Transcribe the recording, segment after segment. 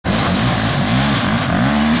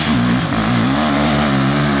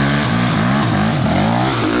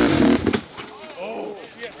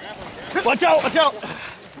Watch out! Watch out!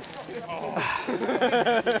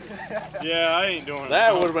 Yeah, I ain't doing it.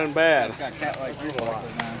 That would have been bad.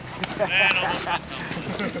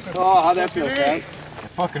 Oh, how'd that feel, Ken?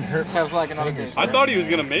 Fucking hurt. That was like another game. I thought he was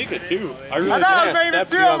gonna make it too. I really I thought I made it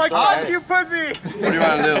too. I'm like, fuck you, pussy. What do you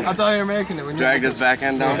want to do? I thought you were making it. When drag this back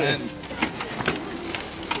end down. Damn.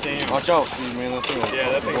 Watch out, man. That thing. Yeah,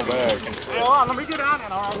 that thing's bad. Hold on, let me get on it.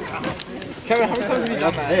 Kevin, how many times have you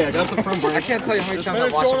done that? Hey, I got the front break. I can't tell you how many times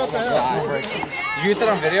I've watched him almost die. Did you get that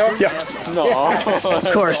on video? Yeah. No.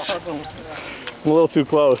 Of course. I'm a little too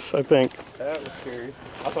close, I think. That was scary.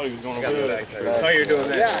 I thought he was going over there. I thought you were doing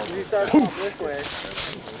that. Yeah, you started this way.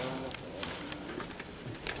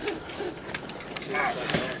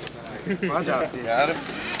 Watch out, Steve. Got him?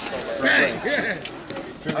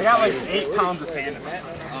 I got like 8 pounds of sand in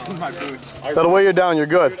my boots. That'll weigh you down, you're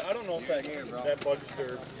good. I don't know if that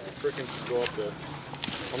Budgester freaking should go up there.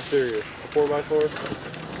 I'm serious. A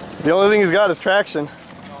 4x4? The only thing he's got is traction.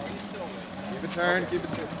 Keep it turned, keep it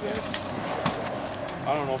turned.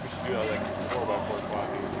 I don't know if we should do that like 4x4 spot.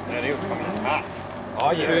 Yeah, he was coming in hot.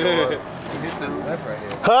 Oh, yeah. You hit this lip right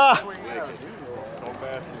here. Ha! So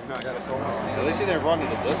fast. He's not got it so much. At least he didn't run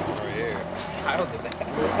into this one right here. I don't think that.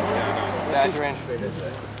 Yeah, he ran straight into it.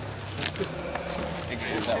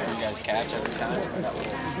 Is that what you guys catch every time?